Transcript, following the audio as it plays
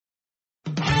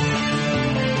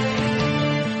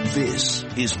This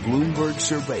is Bloomberg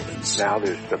Surveillance. Now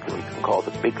there's something we can call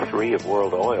the big three of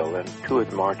world oil, and two of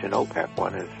them aren't in OPEC.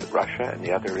 One is Russia, and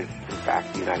the other is, in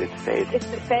fact, the United States.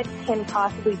 If the Fed can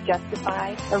possibly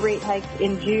justify a rate hike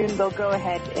in June, they'll go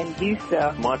ahead and do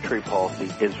so. Monetary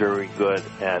policy is very good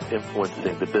at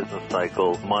influencing the business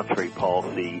cycle. Monetary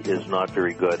policy is not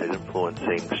very good at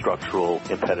influencing structural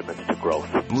impediments to growth.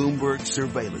 Bloomberg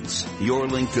Surveillance, your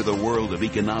link to the world of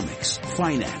economics,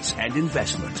 finance, and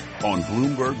investment on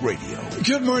Bloomberg Radio.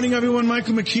 Good morning, everyone.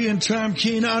 Michael McKee and Tom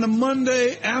Keene on a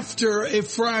Monday after a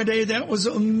Friday. That was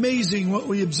amazing what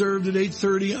we observed at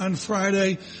 8:30 on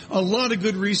Friday. A lot of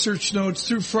good research notes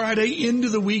through Friday into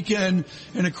the weekend,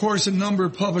 and of course a number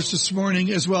published this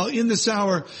morning as well. In this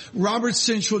hour, Robert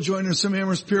Sinche will join us from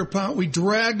Amherst, Pierpont. We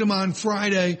dragged him on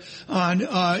Friday on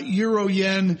Euro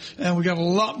Yen, and we got a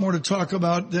lot more to talk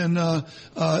about than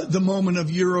the moment of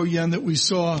Euro Yen that we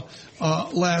saw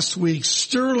last week.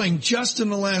 Sterling just in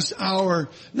the last hour,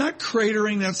 not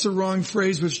cratering, that's the wrong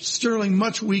phrase, but sterling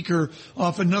much weaker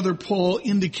off another poll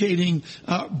indicating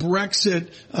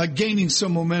Brexit gaining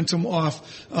some momentum off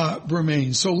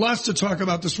remains. So lots to talk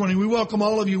about this morning. We welcome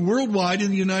all of you worldwide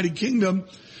in the United Kingdom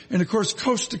and, of course,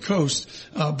 coast to coast.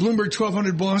 Bloomberg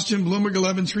 1200 Boston, Bloomberg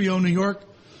 1130 New York,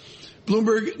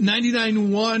 Bloomberg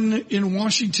 99.1 in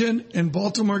Washington and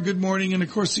Baltimore. Good morning. And,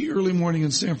 of course, the early morning in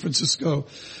San Francisco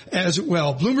as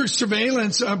well. Bloomberg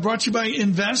Surveillance brought to you by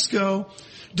Invesco.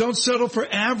 Don't settle for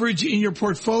average in your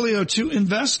portfolio. To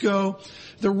Invesco,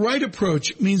 the right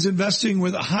approach means investing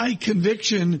with a high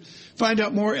conviction. Find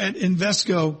out more at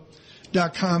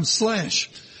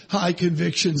Invesco.com/high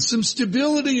conviction. Some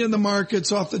stability in the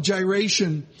markets off the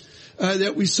gyration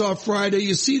that we saw Friday.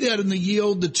 You see that in the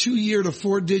yield, the 2-year to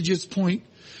 4 digits,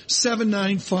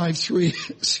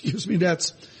 0.7953. Excuse me,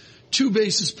 that's 2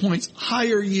 basis points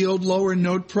higher yield, lower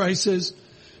note prices.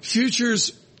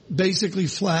 Futures basically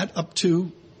flat, up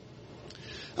 2.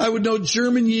 I would note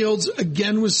German yields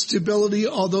again with stability,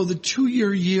 although the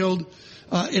 2-year yield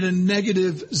at a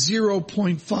negative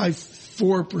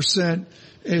 0.54%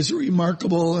 is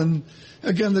remarkable. And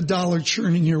again, the dollar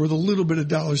churning here with a little bit of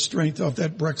dollar strength off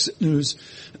that Brexit news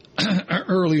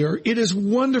earlier. It is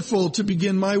wonderful to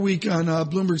begin my week on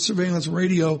Bloomberg Surveillance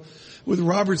Radio with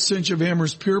Robert Sinche of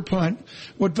Amherst Pierpont.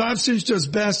 What Bob Sinche does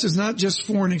best is not just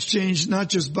foreign exchange, not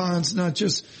just bonds, not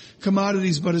just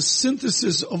commodities, but a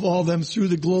synthesis of all of them through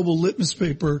the global litmus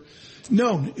paper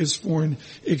known as foreign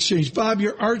exchange. Bob,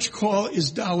 your arch call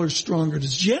is dollar stronger.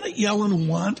 Does Janet Yellen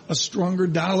want a stronger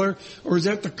dollar, or is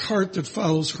that the cart that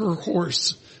follows her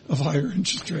horse of higher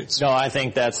interest rates? No, I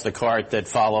think that's the cart that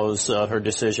follows her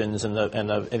decisions and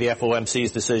the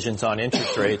FOMC's decisions on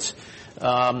interest rates.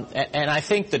 And I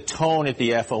think the tone at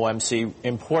the FOMC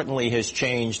importantly has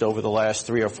changed over the last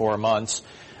 3 or 4 months.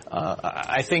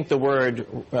 I think the word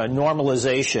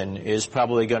normalization is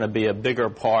probably going to be a bigger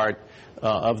part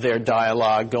of their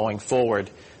dialogue going forward.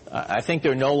 I think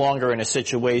they're no longer in a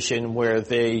situation where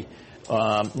they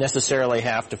necessarily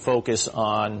have to focus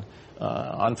on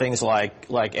things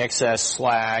like excess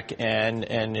slack and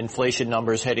inflation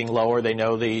numbers heading lower. They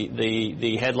know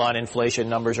the headline inflation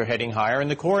numbers are heading higher, and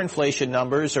the core inflation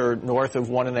numbers are north of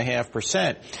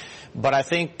 1.5%. But I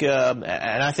think, and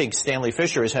I think Stanley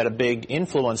Fischer has had a big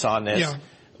influence on this. Yeah.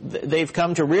 They've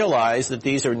come to realize that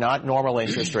these are not normal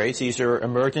interest rates. These are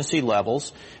emergency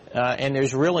levels, and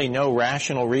there's really no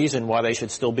rational reason why they should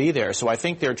still be there. So I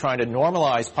think they're trying to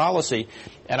normalize policy,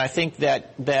 and I think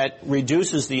that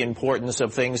reduces the importance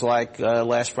of things like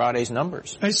last Friday's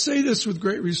numbers. I say this with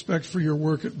great respect for your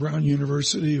work at Brown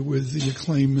University with the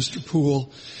acclaimed Mr.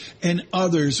 Poole and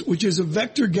others, which is a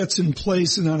vector gets in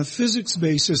place, and on a physics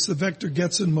basis, the vector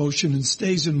gets in motion and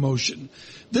stays in motion.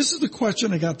 This is the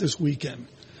question I got this weekend.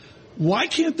 Why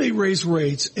can't they raise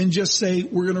rates and just say,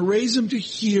 we're going to raise them to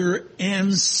here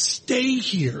and stay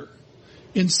here,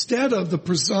 instead of the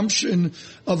presumption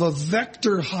of a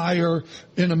vector higher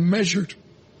and a measured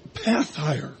path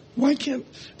higher? Why can't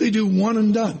they do one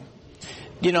and done?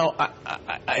 You know,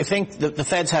 I think that the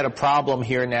Fed's had a problem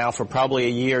here now for probably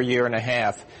a year and a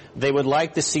half. They would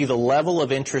like to see the level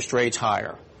of interest rates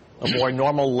higher, a more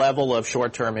normal level of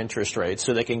short-term interest rates,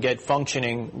 so they can get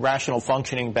rational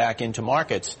functioning back into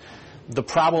markets. The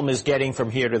problem is getting from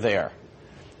here to there.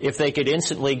 If they could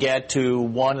instantly get to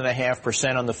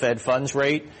 1.5% on the Fed funds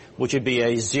rate, which would be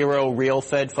a 0 real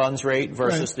Fed funds rate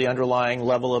versus the underlying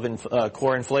level of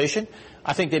core inflation,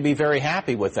 I think they'd be very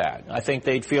happy with that. I think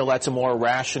they'd feel that's a more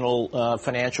rational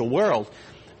financial world.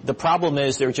 The problem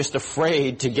is they're just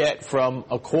afraid to get from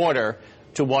a quarter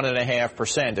to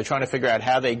 1.5%. They're trying to figure out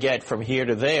how they get from here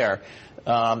to there.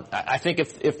 I think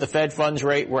if the Fed funds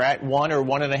rate were at 1 or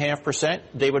 1.5%,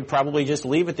 they would probably just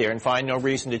leave it there and find no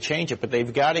reason to change it. But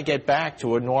they've got to get back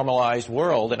to a normalized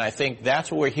world, and I think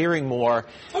that's what we're hearing more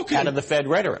out of the Fed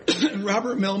rhetoric.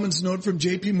 Robert Mellman's note from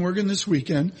J.P. Morgan this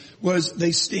weekend was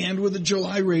they stand with a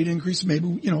July rate increase,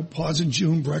 maybe, pause in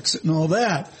June, Brexit and all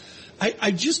that.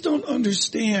 I just don't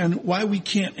understand why we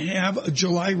can't have a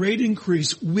July rate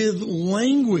increase with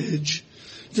language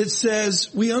that says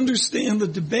we understand the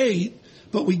debate,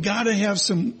 but we got to have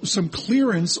some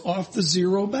clearance off the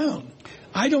zero bound.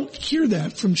 I don't hear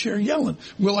that from Chair Yellen.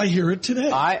 Will I hear it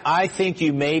today? I think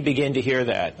you may begin to hear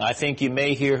that. I think you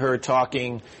may hear her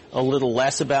talking a little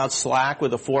less about slack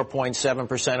with a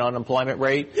 4.7% unemployment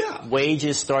rate. Yeah.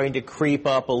 Wages starting to creep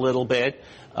up a little bit.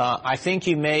 I think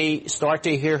you may start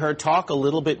to hear her talk a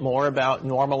little bit more about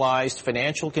normalized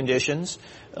financial conditions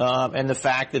and the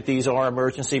fact that these are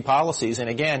emergency policies. And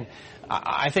again,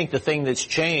 I think the thing that's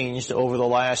changed over the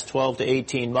last 12 to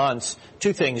 18 months,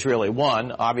 two things really.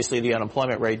 One, obviously the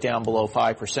unemployment rate down below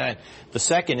 5%. The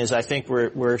second is I think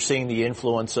we're seeing the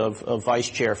influence of Vice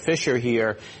Chair Fisher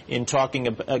here in talking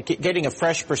about getting a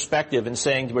fresh perspective and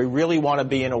saying, do we really want to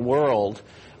be in a world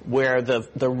where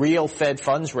the real Fed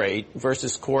funds rate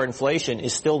versus core inflation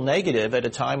is still negative at a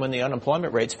time when the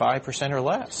unemployment rate's 5% or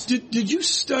less? Did you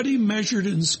study measured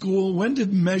in school? When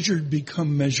did measured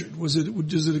become measured? Was it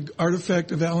an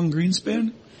artifact of Alan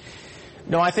Greenspan?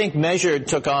 No, I think measured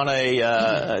took on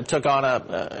a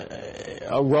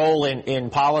role in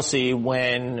policy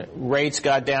when rates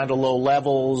got down to low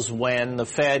levels, when the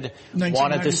Fed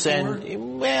wanted to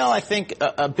send. Well, I think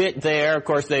a bit there. Of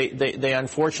course, they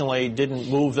unfortunately didn't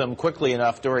move them quickly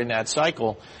enough during that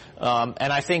cycle.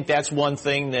 And I think that's one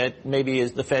thing that maybe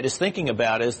the Fed is thinking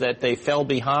about, is that they fell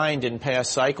behind in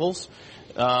past cycles.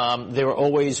 They were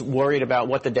always worried about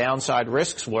what the downside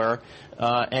risks were,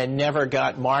 and never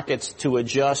got markets to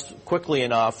adjust quickly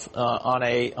enough on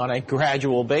a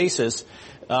gradual basis.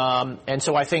 And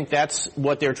so I think that's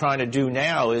what they're trying to do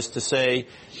now, is to say,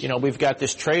 we've got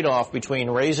this trade-off between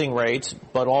raising rates,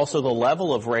 but also the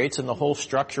level of rates and the whole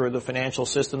structure of the financial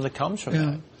system that comes from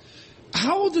that.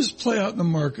 How will this play out in the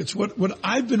markets? What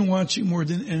I've been watching more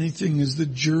than anything is the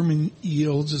German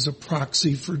yields as a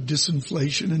proxy for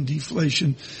disinflation and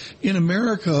deflation. In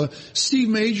America, Steve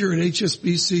Major at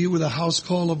HSBC with a house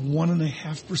call of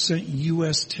 1.5%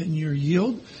 U.S. 10-year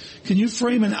yield. Can you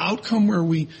frame an outcome where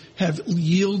we have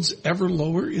yields ever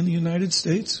lower in the United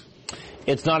States?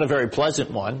 It's not a very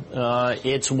pleasant one.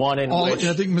 It's one in which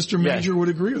I think Mr. Major would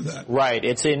agree with that. Right.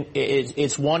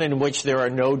 It's one in which there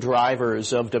are no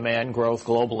drivers of demand growth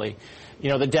globally. The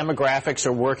demographics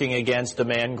are working against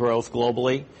demand growth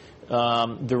globally.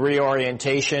 The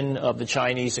reorientation of the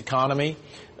Chinese economy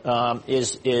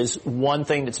is one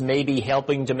thing that's maybe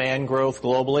helping demand growth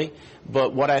globally.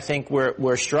 But what I think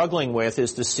we're struggling with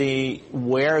is to see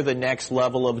where the next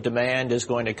level of demand is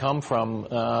going to come from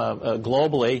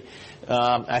globally.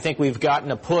 I think we've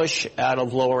gotten a push out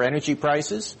of lower energy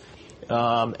prices,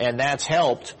 and that's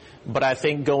helped. But I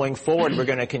think going forward, we're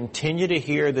going to continue to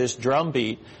hear this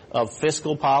drumbeat of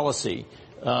fiscal policy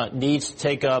needs to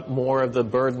take up more of the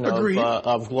burden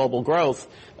of global growth.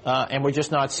 And we're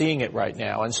just not seeing it right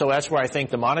now. And so that's where I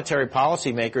think the monetary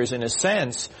policy makers, in a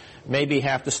sense, maybe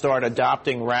have to start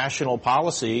adopting rational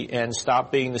policy and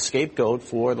stop being the scapegoat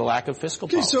for the lack of fiscal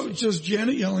policy. So just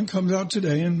Janet Yellen comes out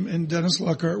today and Dennis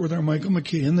Lockhart with our Michael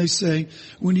McKee, and they say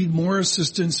we need more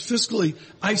assistance fiscally.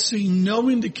 I see no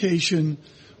indication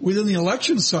within the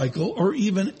election cycle or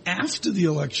even after the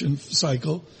election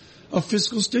cycle of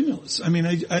fiscal stimulus. I mean,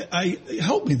 I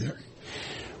help me there.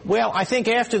 Well, I think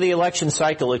after the election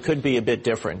cycle, it could be a bit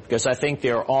different, because I think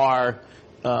there are,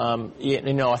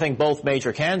 I think both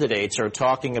major candidates are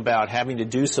talking about having to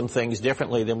do some things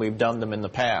differently than we've done them in the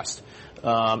past.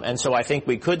 And so I think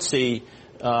we could see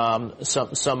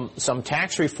some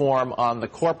tax reform on the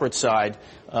corporate side,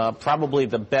 probably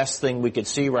the best thing we could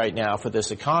see right now for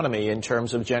this economy in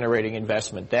terms of generating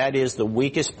investment. That is the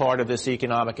weakest part of this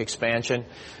economic expansion.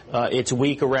 It's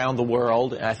weak around the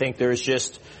world. I think there's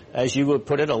just, as you would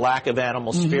put it, a lack of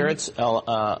animal spirits,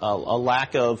 a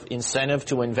lack of incentive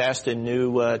to invest in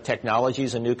new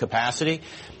technologies and new capacity.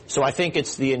 So I think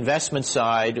it's the investment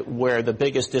side where the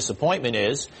biggest disappointment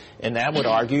is, and that would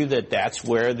argue that that's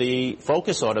where the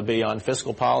focus ought to be on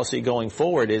fiscal policy going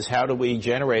forward, is how do we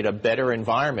generate a better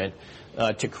environment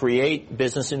to create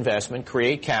business investment,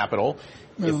 create capital.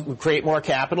 If we create more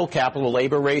capital,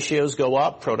 capital-labor ratios go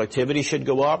up, productivity should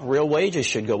go up, real wages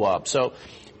should go up. So,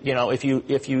 if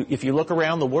you look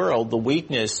around the world, the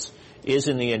weakness is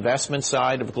in the investment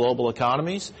side of global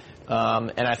economies.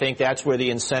 And I think that's where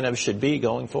the incentive should be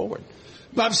going forward.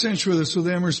 Bob Sinche with us with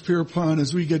Amherst Pierpont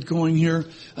as we get going here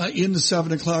in the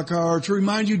 7 o'clock hour. To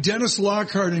remind you, Dennis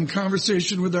Lockhart in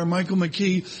conversation with our Michael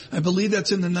McKee. I believe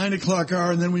that's in the 9 o'clock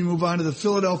hour, and then we move on to the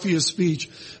Philadelphia speech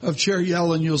of Chair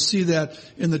Yellen. You'll see that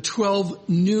in the 12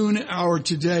 noon hour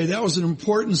today. That was an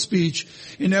important speech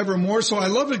in Evermore. So I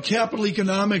love what Capital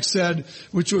Economics said,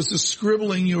 which was the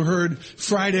scribbling you heard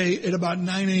Friday at about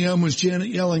 9 a.m. was Janet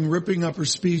Yellen ripping up her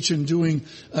speech and doing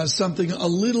something a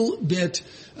little bit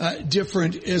different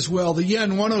as well. The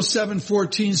yen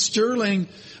 107.14, sterling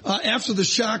after the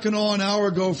shock and awe an hour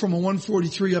ago from a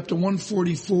 143 up to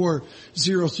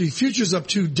 144.03. Futures up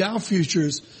 2, Dow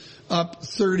futures up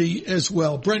 30 as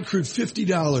well. Brent crude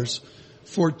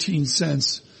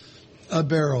 $50.14 a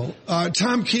barrel.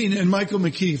 Tom Keene and Michael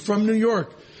McKee from New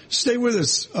York. Stay with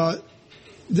us.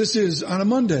 This is on a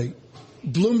Monday,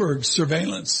 Bloomberg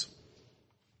Surveillance.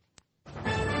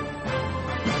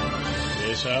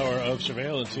 This hour of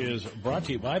surveillance is brought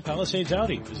to you by Palisades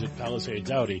Audi. Visit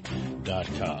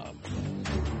PalisadesAudi.com.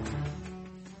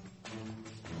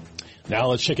 Now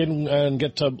let's check in and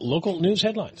get local news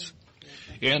headlines.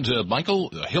 And, Michael,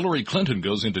 Hillary Clinton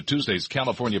goes into Tuesday's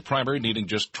California primary needing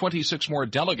just 26 more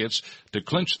delegates to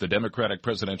clinch the Democratic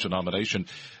presidential nomination.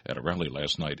 At a rally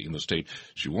last night in the state,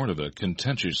 she warned of a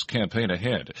contentious campaign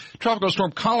ahead. Tropical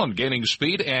storm Colin gaining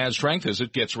speed and strength as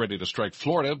it gets ready to strike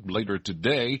Florida later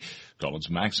today.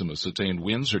 Colin's maximum sustained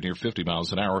winds are near 50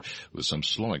 miles an hour, with some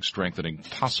slowing strengthening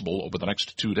possible over the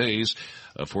next 2 days.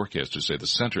 Forecasters say the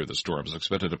center of the storm is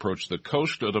expected to approach the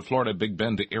coast of the Florida Big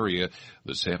Bend area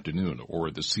this afternoon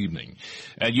or this evening.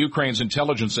 And Ukraine's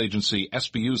intelligence agency,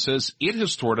 SBU, says it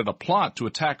has thwarted a plot to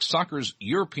attack soccer's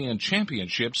European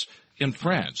championships in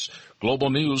France. Global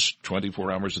news,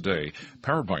 24 hours a day,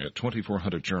 powered by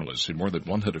 2,400 journalists in more than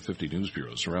 150 news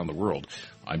bureaus around the world.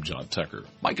 I'm John Tucker.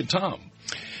 Mike and Tom.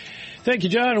 Thank you,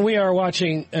 John. We are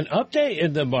watching an update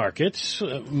in the markets.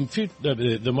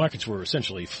 The markets were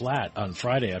essentially flat on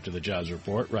Friday after the jobs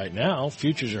report. Right now,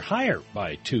 futures are higher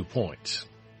by 2 points.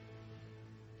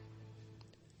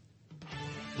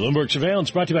 Bloomberg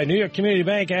Surveillance brought to you by New York Community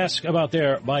Bank. Ask about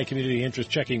their Buy Community Interest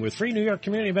Checking with free New York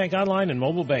Community Bank online and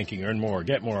mobile banking. Earn more,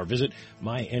 get more. Visit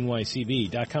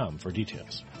mynycb.com for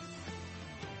details.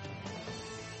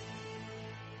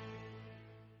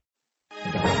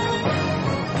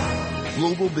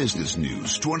 Global business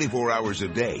news 24 hours a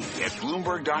day at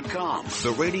Bloomberg.com,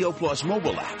 the Radio Plus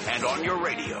mobile app, and on your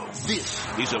radio. This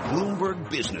is a Bloomberg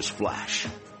Business Flash.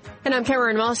 And I'm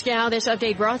Karen Moscow. This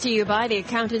update brought to you by the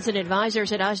accountants and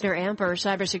advisors at Eisner Amherst.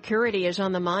 Cybersecurity is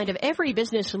on the mind of every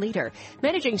business leader.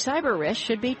 Managing cyber risk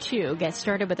should be too. Get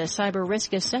started with a cyber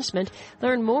risk assessment.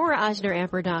 Learn more at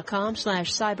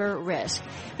EisnerAmper.com/cyber risk.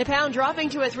 The pound dropping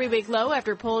to a 3-week low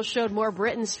after polls showed more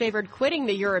Britons favored quitting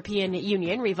the European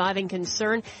Union, reviving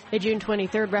concern the June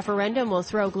 23rd referendum will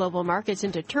throw global markets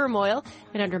into turmoil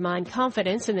and undermine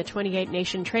confidence in the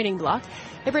 28-nation trading bloc.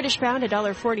 The British pound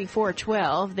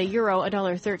 $1.4412. The euro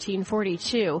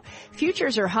 $1.1342.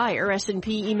 Futures are higher.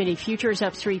 S&P E-mini futures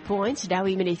up 3 points. Dow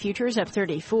E-mini futures up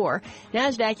 34.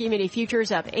 NASDAQ E-mini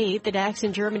futures up 8. The DAX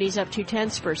in Germany's up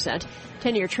 0.2%.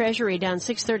 10-year Treasury down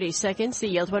 6/30 seconds. The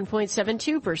yield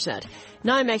 1.72%.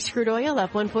 NYMEX crude oil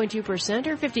up 1.2%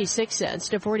 or 56 cents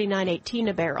to 49.18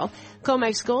 a barrel.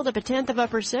 COMEX gold up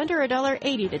 0.1% or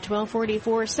 $1.80 to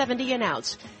 1244.70 an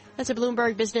ounce. That's a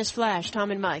Bloomberg Business Flash.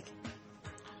 Tom and Mike.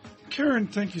 Karen,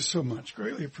 thank you so much.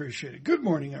 Greatly appreciated. Good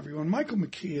morning, everyone. Michael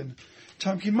McKee and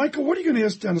Tom Keene. Michael, what are you going to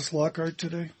ask Dennis Lockhart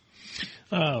today?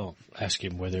 I'll ask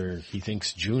him whether he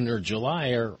thinks June or July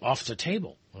are off the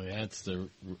table. Well, that's the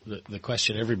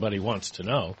question everybody wants to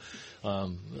know.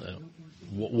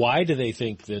 Why do they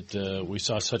think that we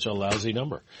saw such a lousy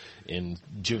number in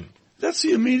June? That's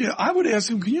the immediate. I would ask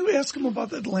him, can you ask him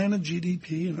about the Atlanta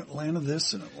GDP and Atlanta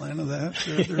this and Atlanta that?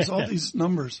 There's all these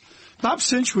numbers. Bob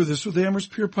Sinche with us with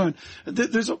Amherst Pierpont.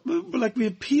 This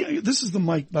is the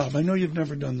mic, Bob. I know you've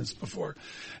never done this before.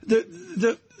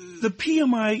 The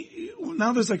PMI,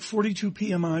 now there's like 42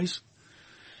 PMIs.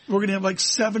 We're going to have like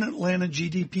 7 Atlanta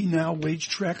GDP now, wage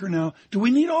tracker now. Do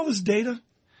we need all this data?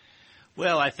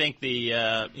 Well, I think the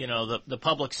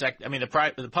public sector,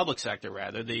 the public sector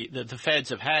rather, the feds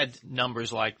have had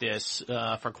numbers like this,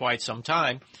 for quite some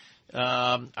time.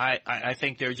 I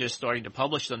think they're just starting to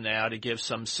publish them now to give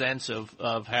some sense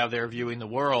of how they're viewing the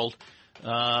world,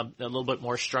 a little bit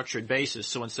more structured basis.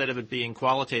 So instead of it being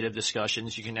qualitative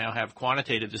discussions, you can now have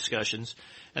quantitative discussions.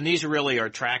 And these really are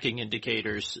tracking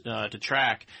indicators, to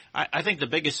track. I think the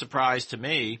biggest surprise to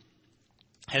me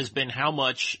has been how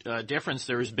much difference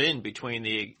there has been between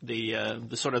the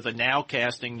sort of the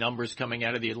nowcasting numbers coming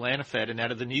out of the Atlanta Fed and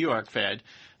out of the New York Fed.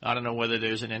 I don't know whether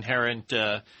there's an inherent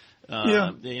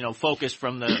focus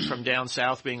from down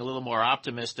south being a little more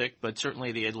optimistic, but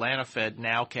certainly the Atlanta Fed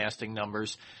nowcasting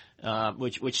numbers,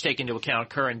 which take into account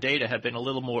current data, have been a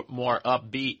little more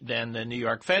upbeat than the New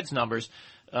York Fed's numbers.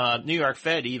 New York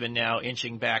Fed even now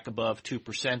inching back above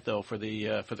 2% though for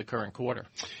the current quarter.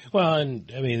 Well, and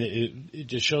I mean it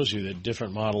just shows you that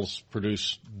different models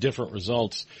produce different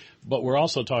results, but we're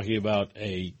also talking about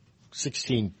a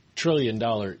 $16 trillion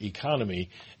economy,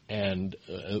 and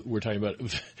we're talking about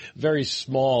very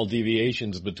small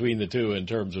deviations between the two in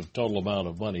terms of total amount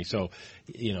of money. So,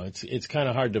 it's kind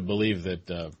of hard to believe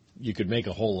that you could make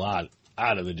a whole lot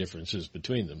out of the differences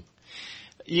between them.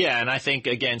 Yeah, and I think,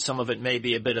 again, some of it may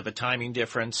be a bit of a timing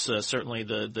difference. Certainly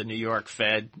the New York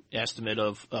Fed estimate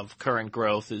of current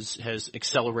growth has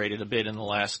accelerated a bit in the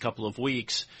last couple of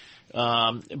weeks.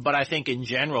 But I think in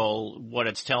general what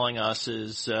it's telling us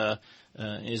is that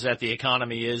the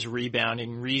economy is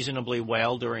rebounding reasonably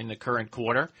well during the current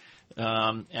quarter.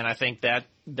 And I think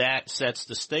that sets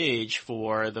the stage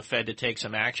for the Fed to take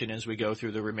some action as we go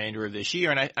through the remainder of this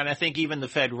year. And I think even the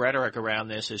Fed rhetoric around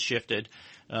this has shifted.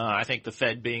 I think the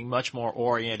Fed being much more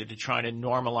oriented to trying to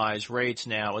normalize rates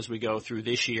now as we go through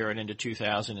this year and into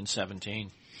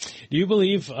 2017. Do you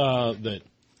believe that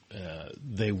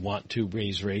they want to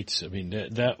raise rates? I mean,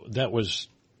 that was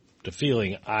the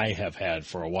feeling I have had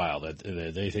for a while, that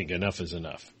they think enough is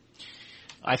enough.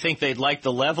 I think they'd like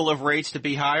the level of rates to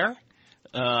be higher.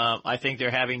 I think they're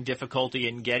having difficulty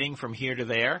in getting from here to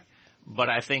there, but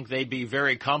I think they'd be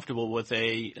very comfortable with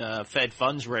a Fed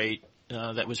funds rate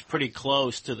that was pretty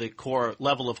close to the core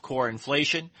level of core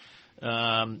inflation.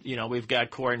 We've got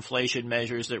core inflation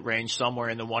measures that range somewhere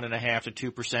in the 1.5%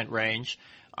 to 2% range.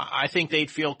 I think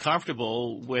they'd feel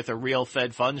comfortable with a real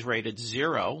Fed funds rate at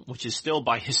 0, which is still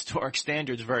by historic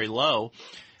standards very low,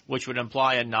 which would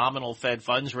imply a nominal Fed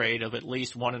funds rate of at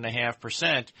least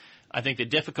 1.5%. I think the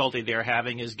difficulty they're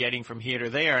having is getting from here to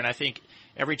there, and I think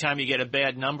every time you get a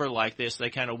bad number like this, they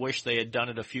kind of wish they had done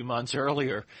it a few months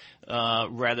earlier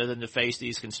rather than to face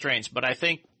these constraints. But I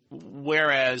think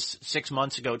whereas 6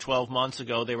 months ago, 12 months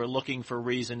ago, they were looking for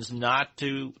reasons not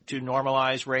to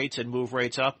normalize rates and move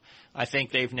rates up, I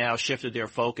think they've now shifted their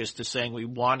focus to saying we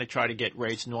want to try to get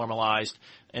rates normalized.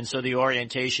 And so the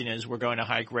orientation is we're going to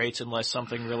hike rates unless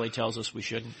something really tells us we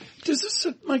shouldn't. Does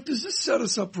this set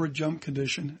us up for a jump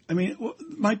condition? I mean,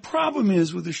 my problem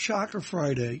is with the Shocker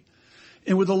Friday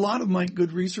and with a lot of my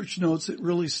good research notes that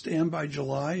really stand by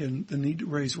July and the need to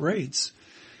raise rates,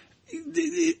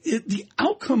 the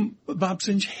outcome, Bob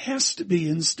Sinche, has to be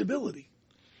instability.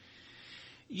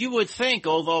 You would think,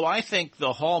 although I think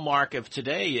the hallmark of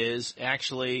today is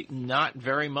actually not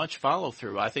very much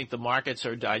follow-through. I think the markets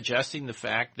are digesting the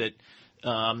fact that,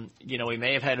 we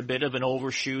may have had a bit of an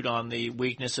overshoot on the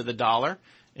weakness of the dollar,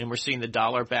 and we're seeing the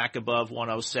dollar back above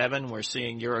 107. We're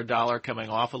seeing euro-dollar coming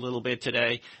off a little bit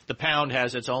today. The pound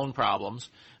has its own problems.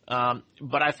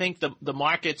 But I think the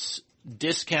markets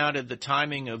discounted the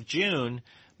timing of June,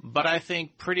 but I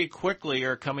think pretty quickly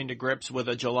are coming to grips with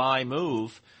a July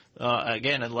move.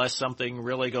 Again, unless something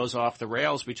really goes off the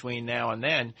rails between now and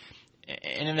then.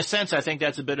 And in a sense, I think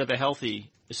that's a bit of a healthy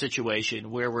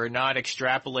situation where we're not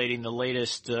extrapolating the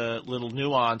latest little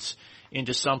nuance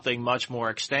into something much more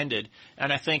extended.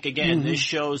 And I think, again, this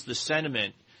shows the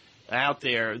sentiment out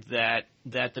there that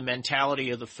the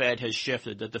mentality of the Fed has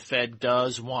shifted, that the Fed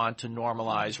does want to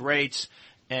normalize rates.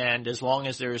 And as long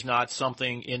as there is not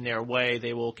something in their way,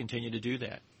 they will continue to do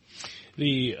that.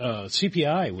 The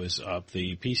CPI was up,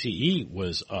 the PCE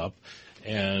was up,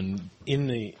 and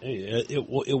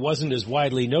it wasn't as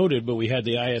widely noted, but we had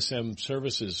the ISM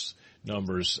services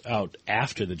numbers out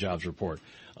after the jobs report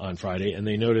on Friday, and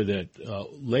they noted that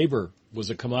labor was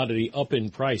a commodity up in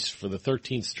price for the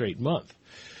 13th straight month.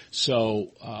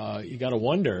 So you got to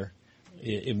wonder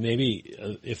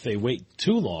if they wait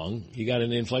too long, you got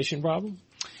an inflation problem?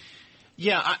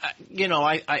 Yeah,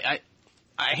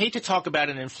 I hate to talk about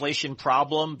an inflation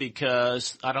problem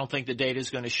because I don't think the data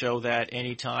is going to show that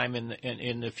any time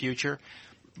in the future.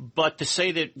 But to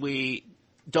say that we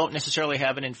don't necessarily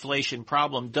have an inflation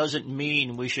problem doesn't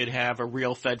mean we should have a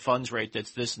real Fed funds rate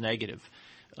that's this negative.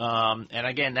 And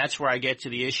again, that's where I get to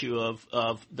the issue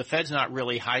of the Fed's not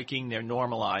really hiking, they're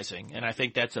normalizing. And I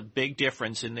think that's a big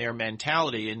difference in their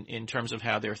mentality in terms of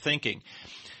how they're thinking.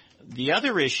 The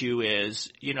other issue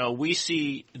is, we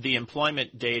see the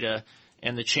employment data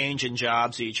and the change in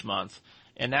jobs each month.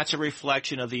 And that's a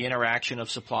reflection of the interaction of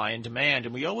supply and demand.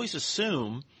 And we always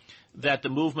assume that the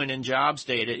movement in jobs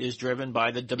data is driven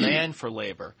by the demand for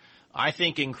labor. I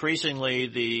think increasingly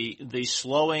the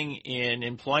slowing in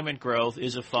employment growth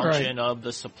is a function of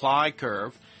the supply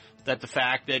curve, that the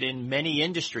fact that in many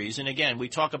industries, and again, we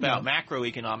talk about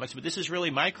macroeconomics, but this is really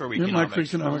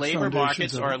microeconomics. Labor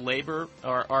markets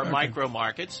are micro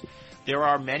markets. There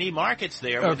are many markets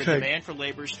there where the demand for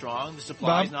labor is strong, the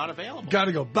supply is not available. Got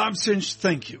to go. Bob Sinche,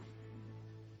 thank you.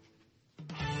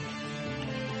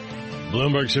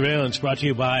 Bloomberg Surveillance brought to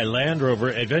you by Land Rover.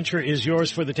 Adventure is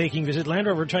yours for the taking. Visit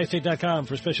LandRoverTristate.com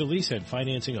for special lease and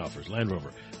financing offers. Land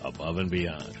Rover, above and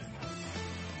beyond.